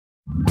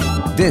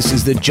This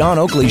is the John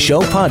Oakley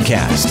Show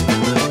podcast.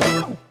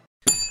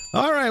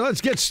 All right,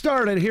 let's get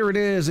started. Here it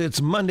is.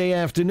 It's Monday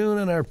afternoon,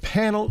 and our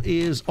panel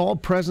is all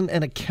present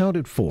and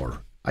accounted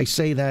for. I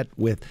say that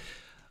with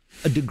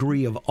a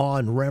degree of awe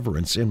and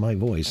reverence in my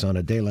voice on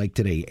a day like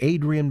today.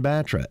 Adrienne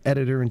Batra,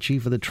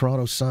 editor-in-chief of the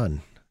Toronto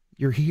Sun.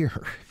 You're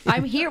here.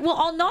 I'm here.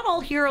 Well, not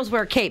all heroes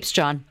wear capes,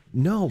 John.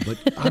 No, but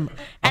I'm...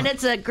 And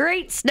it's a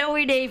great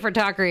snowy day for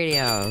talk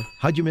radio.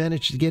 How'd you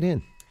manage to get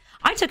in?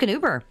 I took an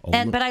Uber,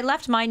 but I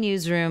left my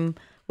newsroom,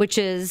 which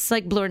is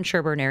like Bloor and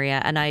Sherbourne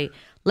area, and I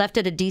left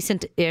at a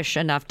decent-ish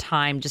enough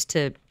time just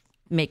to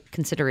make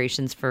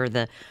considerations for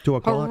the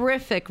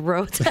horrific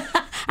roads.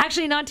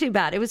 Actually, not too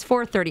bad. It was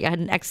 4:30. I had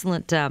an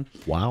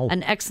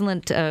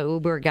excellent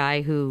Uber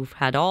guy who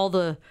had all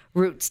the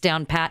routes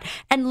down pat.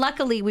 And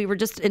luckily, we were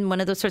just in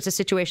one of those sorts of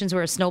situations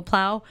where a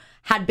snowplow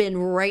had been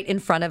right in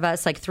front of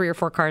us, like 3 or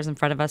 4 cars in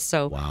front of us.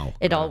 So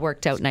it all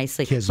worked out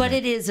nicely. But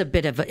it is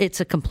it's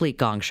a complete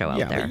gong show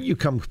out there. You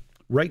come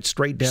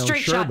straight down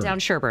Straight Sherbourne. shot down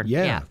Sherbourne.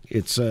 Yeah.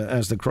 It's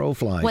as the crow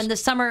flies. When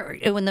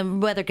the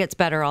weather gets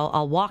better,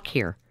 I'll walk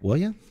here. Will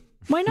you?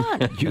 Why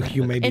not?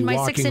 You may be in my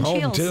walking 6-inch home,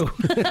 heels. too.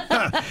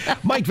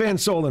 Mike Van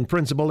Soelen,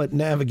 principal at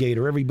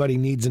Navigator. Everybody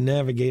needs a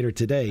Navigator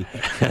today.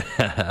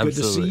 Good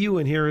to see you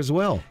in here as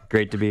well.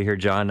 Great to be here,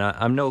 John.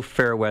 I'm no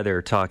fair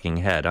weather talking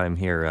head. I'm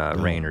here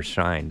rain or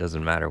shine.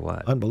 Doesn't matter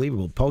what.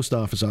 Unbelievable. Post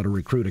office ought to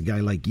recruit a guy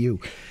like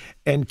you.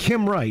 And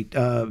Kim Wright,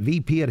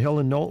 VP at Hill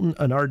and Knowlton,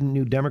 an ardent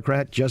new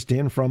Democrat, just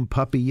in from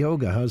puppy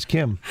yoga. How's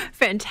Kim?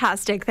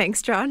 Fantastic.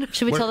 Thanks, John.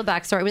 Should we tell the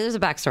backstory? Well, there's a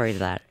backstory to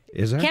that.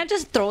 Is there? Can't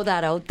just throw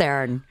that out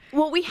there.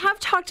 Well, we have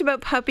talked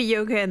about puppy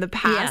yoga in the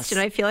past, and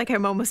I feel like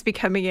I'm almost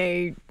becoming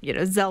a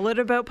zealot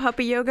about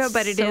puppy yoga,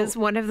 but it is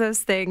one of those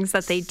things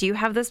that they do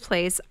have this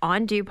place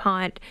on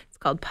DuPont. It's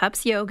called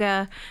Pups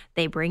Yoga.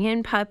 They bring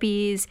in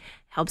puppies,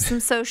 helps them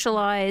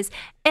socialize,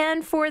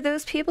 and for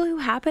those people who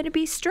happen to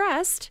be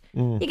stressed,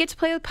 you get to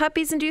play with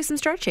puppies and do some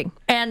stretching.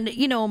 And,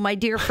 my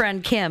dear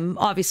friend Kim,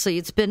 obviously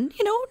it's been,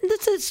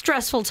 it's a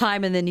stressful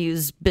time in the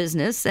news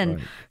business,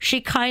 and she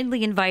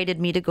kindly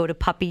invited me to go to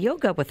puppy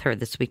yoga with her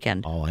this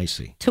weekend. Oh, I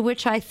see. To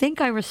which I think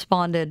I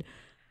responded,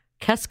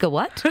 Keska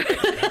what?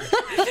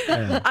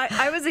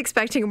 I was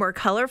expecting a more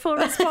colorful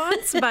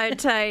response,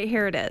 but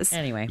here it is.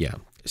 Anyway. Yeah.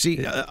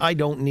 See, I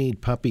don't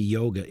need puppy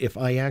yoga. If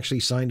I actually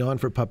signed on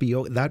for puppy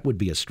yoga, that would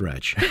be a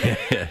stretch.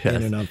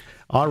 In and of.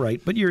 All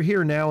right, but you're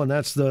here now, and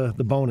that's the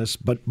bonus.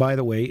 But by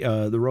the way,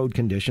 the road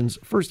conditions,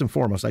 first and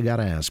foremost, I got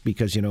to ask,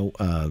 because,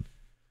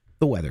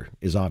 the weather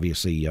is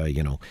obviously,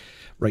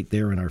 right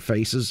there in our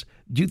faces.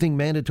 Do you think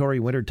mandatory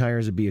winter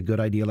tires would be a good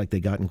idea like they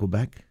got in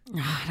Quebec?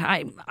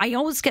 I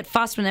always get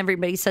fussed when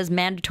everybody says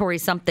mandatory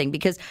something,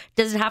 because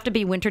does it have to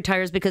be winter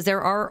tires? Because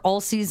there are all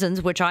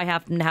seasons, which I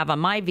happen to have on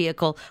my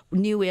vehicle,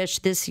 newish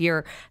this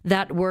year,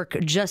 that work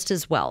just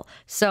as well.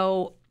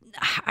 So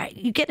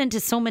you get into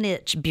so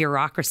much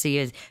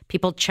bureaucracy,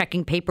 people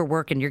checking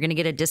paperwork, and you're going to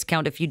get a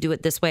discount if you do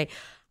it this way.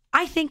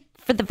 I think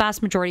for the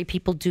vast majority,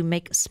 people do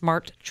make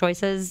smart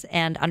choices,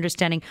 and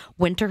understanding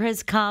winter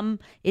has come.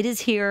 It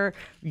is here.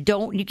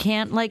 You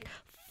can't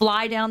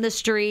fly down the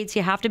streets.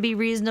 You have to be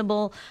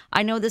reasonable.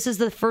 I know this is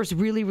the first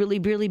really, really,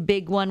 really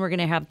big one. We're going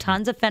to have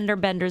tons of fender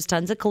benders,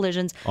 tons of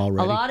collisions,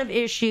 already. A lot of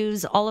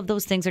issues. All of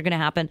those things are going to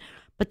happen.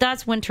 But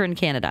that's winter in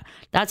Canada.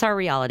 That's our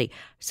reality.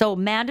 So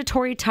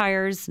mandatory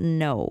tires,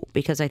 no,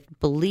 because I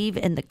believe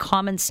in the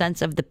common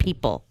sense of the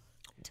people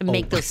to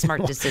make those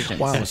smart decisions.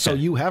 Wow, so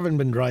you haven't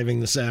been driving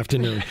this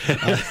afternoon.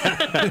 No,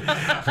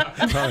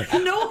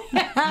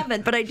 I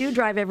haven't, but I do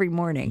drive every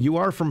morning. You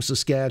are from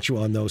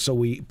Saskatchewan, though, so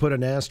we put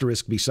an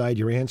asterisk beside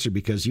your answer,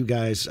 because you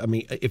guys,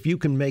 if you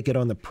can make it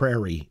on the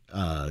prairie,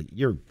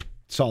 you're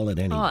solid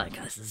anyway. Oh,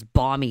 God, this is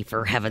balmy,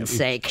 for heaven's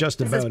sake. Just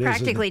This about is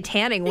practically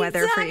tanning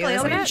weather for you, I'll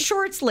isn't be in it?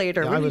 shorts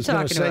later. What I are you was going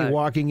talking to say, about?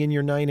 walking in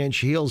your 9-inch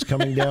heels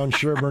coming down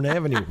Sherbourne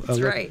Avenue. That's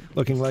right.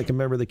 Looking like a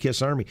member of the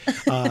KISS Army.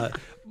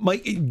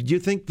 Mike, do you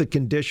think the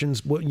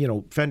conditions,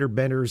 fender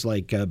benders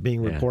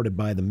being reported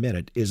by the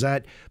minute, is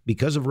that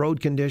because of road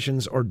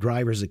conditions or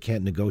drivers that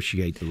can't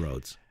negotiate the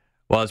roads?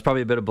 Well, it's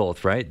probably a bit of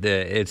both, right?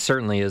 It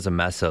certainly is a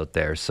mess out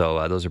there.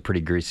 So those are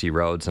pretty greasy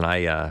roads, and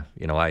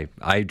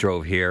I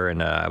drove here,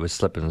 and I was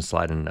slipping and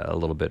sliding a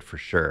little bit for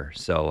sure.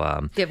 So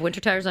do you have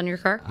winter tires on your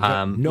car?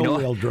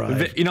 No-wheel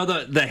drive.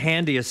 The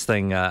handiest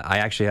thing, I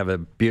actually have a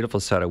beautiful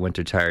set of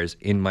winter tires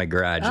in my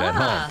garage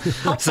at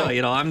home. So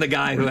I'm the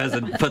guy who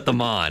hasn't put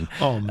them on.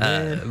 Oh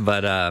man!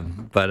 But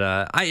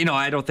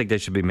I don't think they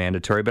should be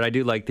mandatory. But I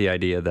do like the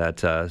idea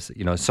that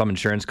some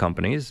insurance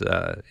companies,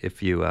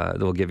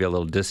 they'll give you a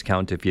little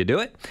discount if you do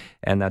it.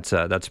 And that's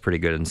a pretty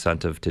good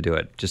incentive to do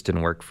it. Just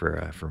didn't work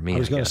for me. I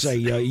was going to say,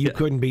 you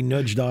couldn't be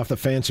nudged off the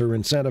fence or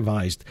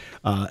incentivized.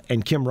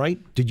 And Kim Wright,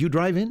 did you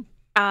drive in?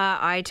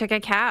 I took a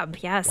cab,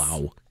 yes.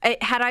 Wow.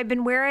 Had I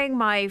been wearing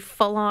my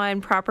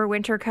full-on proper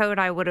winter coat,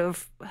 I would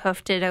have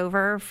hoofed it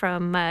over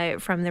from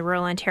the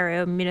Rural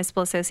Ontario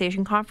Municipal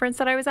Association conference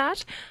that I was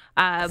at.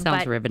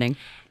 Sounds riveting.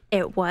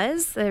 It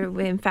was.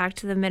 In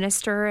fact, the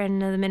minister and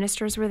the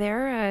ministers were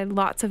there.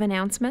 Lots of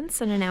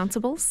announcements and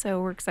announceables,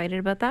 so we're excited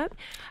about that.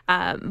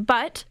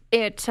 But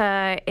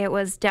it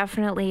was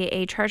definitely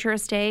a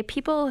treacherous day.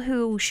 People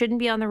who shouldn't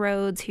be on the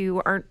roads,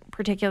 who aren't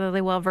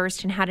particularly well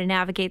versed in how to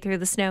navigate through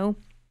the snow,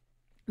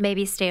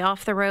 maybe stay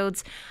off the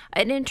roads.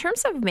 And in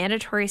terms of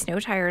mandatory snow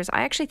tires,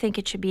 I actually think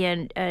it should be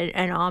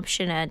an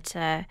option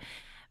at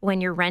when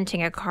you're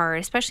renting a car,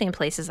 especially in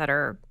places that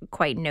are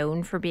quite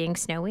known for being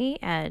snowy.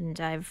 And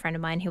I have a friend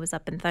of mine who was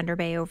up in Thunder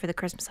Bay over the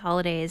Christmas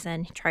holidays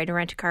and he tried to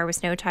rent a car with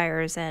snow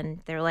tires, and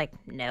they're like,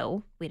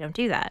 no, we don't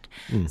do that.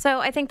 So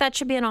I think that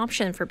should be an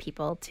option for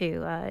people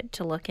to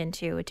look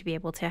into, to be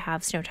able to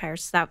have snow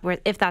tires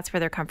if that's where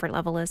their comfort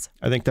level is.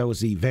 I think that was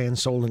the Van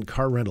Soelen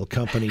car rental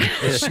company.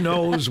 The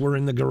snows were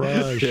in the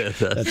garage. Yeah,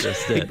 that's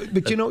just it.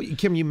 But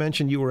Kim, you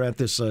mentioned you were at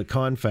this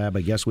confab,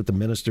 I guess, with the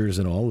ministers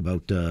and all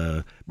about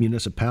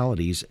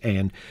municipalities.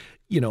 And,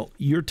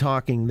 you're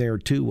talking there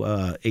too,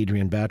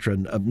 Adrienne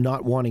Batra, of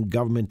not wanting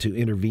government to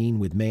intervene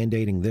with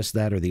mandating this,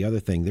 that, or the other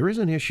thing. There is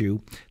an issue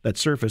that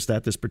surfaced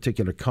at this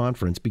particular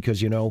conference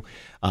because,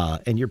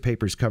 and your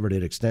papers covered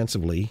it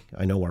extensively.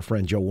 I know our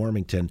friend Joe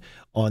Warmington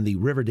on the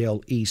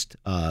Riverdale East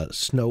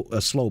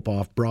slope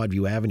off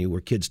Broadview Avenue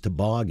where kids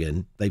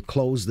toboggan. They've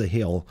closed the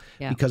hill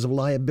because of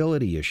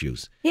liability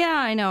issues. Yeah,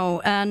 I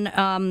know.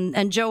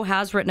 And Joe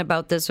has written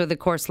about this over the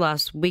course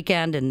last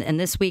weekend and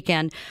this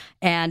weekend,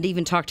 and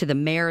even talked to the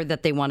mayor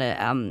that they want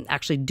to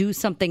actually do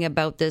something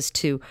about this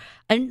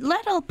and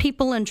let all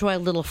people enjoy a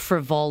little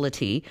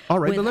frivolity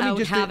without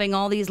having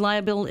all these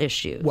liability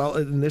issues. Well,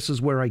 and this is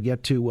where I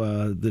get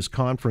to this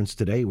conference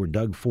today where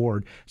Doug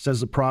Ford says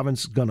the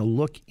province is going to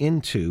look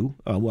into,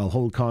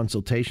 hold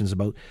consultations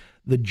about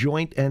the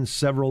joint and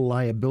several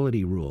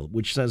liability rule,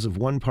 which says if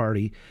one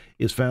party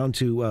is found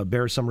to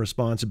bear some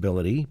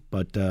responsibility,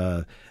 but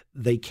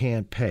they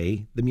can't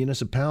pay, the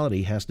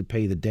municipality has to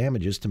pay the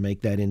damages to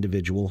make that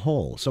individual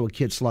whole. So a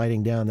kid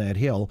sliding down that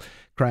hill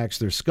cracks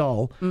their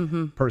skull,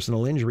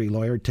 personal injury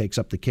lawyer takes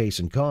up the case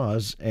and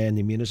cause, and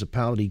the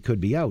municipality could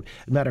be out.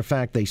 Matter of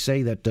fact, they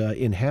say that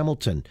in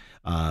Hamilton,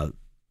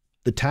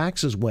 the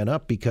taxes went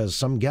up because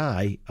some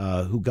guy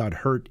who got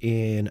hurt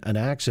in an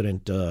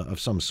accident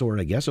of some sort,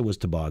 I guess it was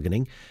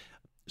tobogganing,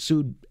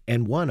 sued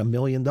and won $1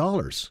 million.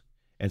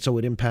 And so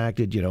it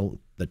impacted,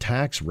 the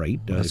tax rate.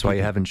 That's why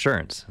you have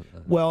insurance.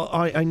 Well,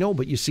 I know,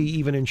 but you see,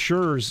 even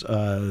insurers,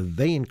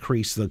 they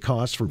increase the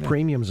costs for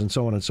premiums and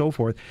so on and so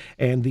forth.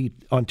 And the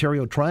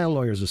Ontario Trial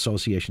Lawyers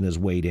Association has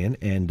weighed in,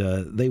 and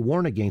they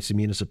warn against the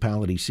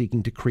municipality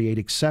seeking to create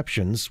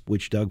exceptions,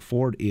 which Doug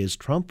Ford is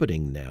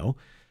trumpeting now.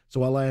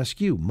 So I'll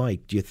ask you,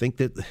 Mike, do you think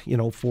that,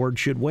 Ford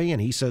should weigh in?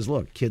 He says,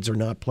 look, kids are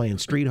not playing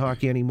street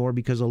hockey anymore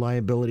because of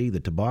liability,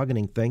 the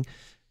tobogganing thing.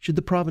 Should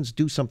the province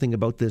do something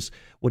about this,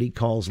 what he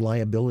calls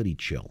liability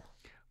chill?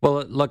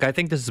 Well, look, I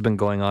think this has been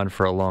going on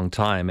for a long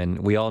time, and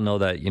we all know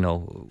that,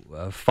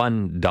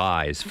 fun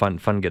dies,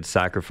 fun gets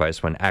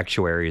sacrificed when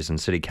actuaries and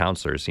city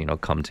councilors,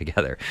 come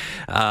together.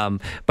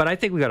 But I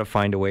think we got to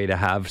find a way to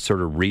have sort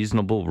of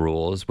reasonable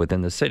rules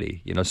within the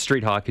city.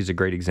 Street hockey is a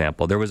great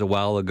example. There was a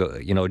while ago,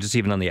 just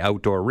even on the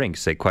outdoor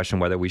rinks, they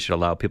questioned whether we should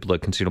allow people to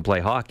continue to play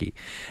hockey.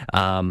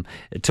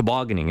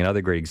 Tobogganing,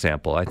 another great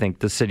example. I think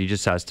the city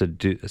just has to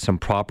do some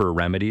proper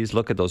remedies,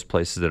 look at those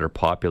places that are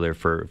popular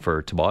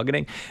for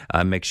tobogganing,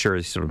 make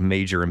sure sort of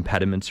major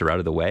impediments are out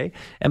of the way,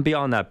 and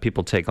beyond that,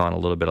 people take on a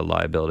little bit of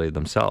liability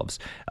themselves.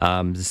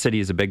 The city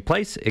is a big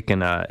place; it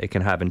can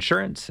have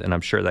insurance, and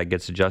I'm sure that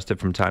gets adjusted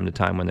from time to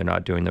time when they're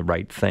not doing the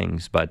right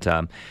things. But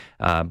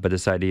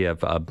this idea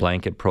of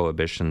blanket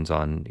prohibitions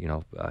on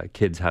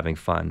kids having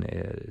fun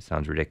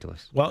sounds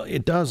ridiculous. Well,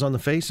 it does on the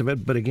face of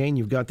it, but again,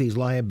 you've got these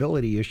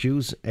liability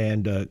issues,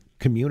 and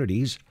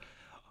communities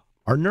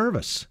are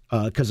nervous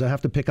because I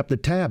have to pick up the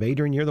tab.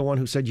 Adrienne, you're the one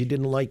who said you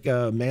didn't like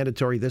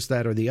mandatory this,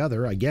 that, or the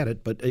other. I get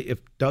it. But if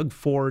Doug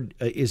Ford,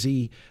 is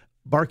he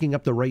barking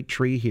up the right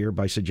tree here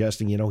by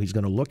suggesting, he's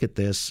going to look at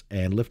this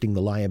and lifting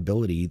the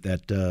liability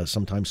that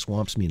sometimes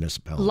swamps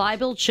municipalities?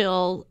 Liability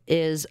chill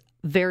is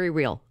very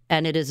real.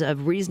 And it is a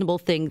reasonable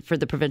thing for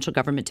the provincial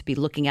government to be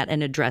looking at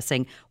and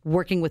addressing,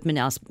 working with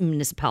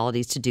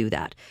municipalities to do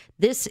that.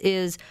 This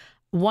is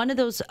one of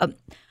those...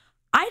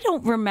 I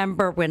don't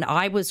remember when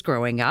I was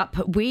growing up,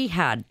 we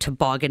had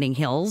tobogganing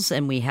hills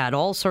and we had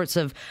all sorts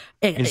of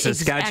in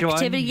Saskatchewan,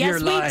 activity.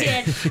 Yes,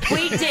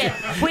 we did.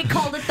 We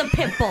called it the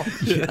pimple.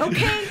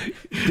 Okay.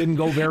 Didn't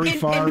go very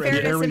far. In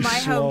fairness, in my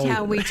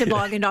hometown, we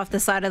tobogganed off the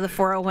side of the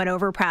 401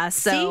 overpass.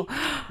 So see,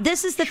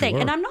 this is the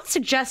thing. And I'm not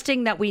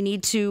suggesting that we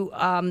need to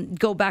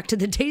go back to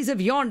the days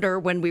of yonder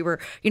when we were,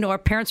 our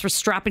parents were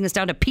strapping us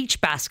down to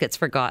peach baskets,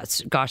 for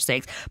gosh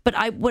sakes.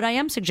 But what I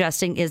am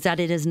suggesting is that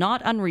it is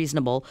not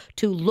unreasonable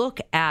to look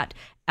at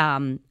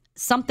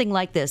something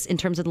like this in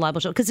terms of the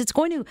liability, because it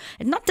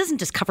doesn't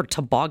just cover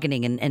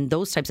tobogganing and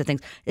those types of things.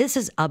 This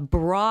is a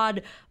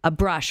broad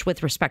brush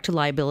with respect to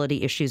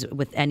liability issues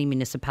with any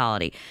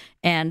municipality.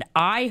 And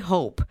I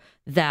hope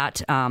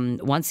that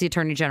once the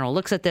Attorney General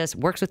looks at this,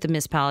 works with the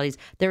municipalities,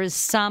 there is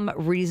some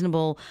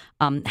reasonable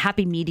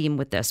happy medium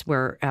with this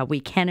where we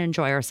can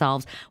enjoy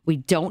ourselves. We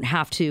don't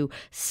have to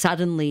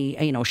suddenly,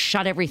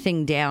 shut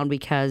everything down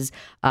because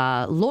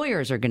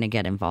lawyers are going to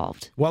get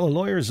involved. Well, the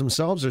lawyers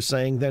themselves are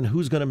saying then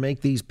who's going to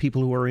make these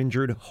people who are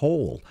injured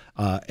whole?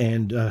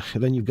 And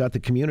then you've got the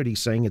community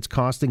saying it's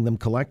costing them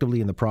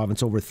collectively in the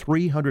province over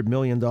 $300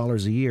 million a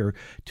year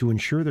to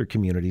insure their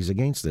communities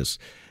against this.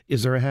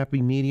 Is there a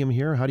happy medium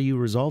here? How do you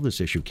resolve this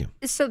issue, Kim?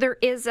 So there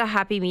is a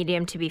happy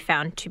medium to be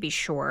found, to be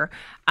sure.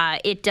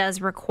 It does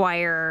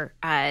require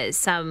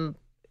some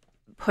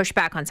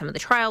pushback on some of the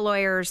trial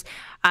lawyers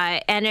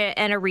and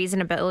a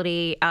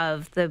reasonability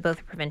of both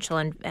the provincial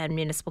and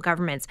municipal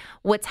governments.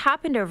 What's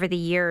happened over the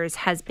years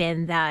has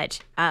been that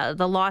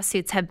the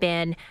lawsuits have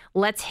been,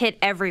 let's hit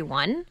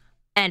everyone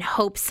and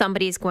hope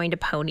somebody's going to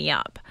pony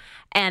up.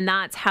 And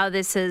that's how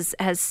this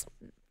has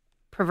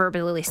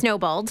proverbially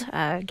snowballed,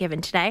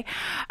 given today.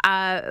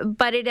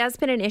 But it has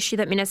been an issue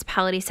that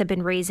municipalities have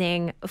been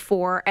raising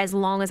for as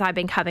long as I've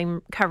been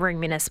covering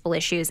municipal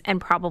issues, and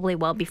probably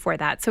well before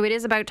that. So it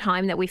is about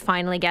time that we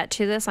finally get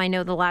to this. I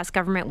know the last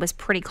government was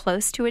pretty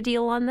close to a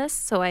deal on this,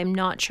 so I'm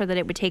not sure that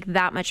it would take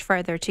that much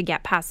further to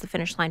get past the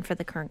finish line for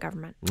the current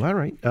government. All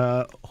right.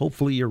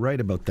 Hopefully you're right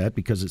about that,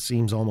 because it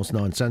seems almost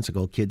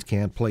nonsensical. Kids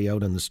can't play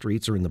out in the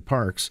streets or in the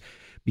parks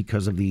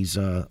because of these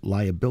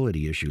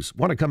liability issues.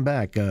 Want to come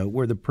back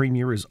where the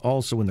Premier is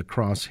also in the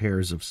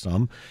crosshairs of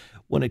some.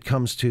 When it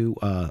comes to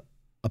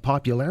a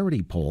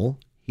popularity poll,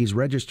 he's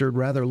registered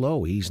rather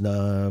low. He's,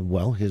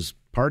 his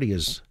party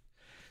is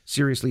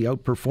seriously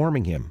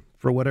outperforming him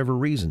for whatever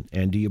reason.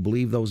 And do you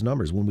believe those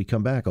numbers? When we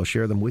come back, I'll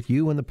share them with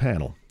you and the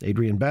panel.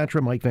 Adrienne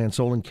Batra, Mike Van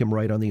Soelen, Kim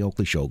Wright on The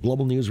Oakley Show.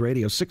 Global News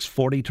Radio,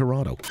 640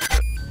 Toronto.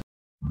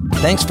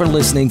 Thanks for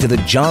listening to the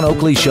John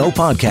Oakley Show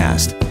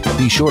podcast.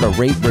 Be sure to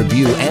rate,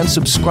 review, and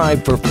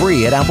subscribe for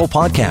free at Apple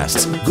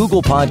Podcasts,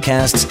 Google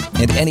Podcasts,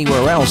 and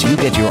anywhere else you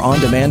get your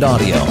on-demand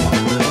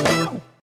audio.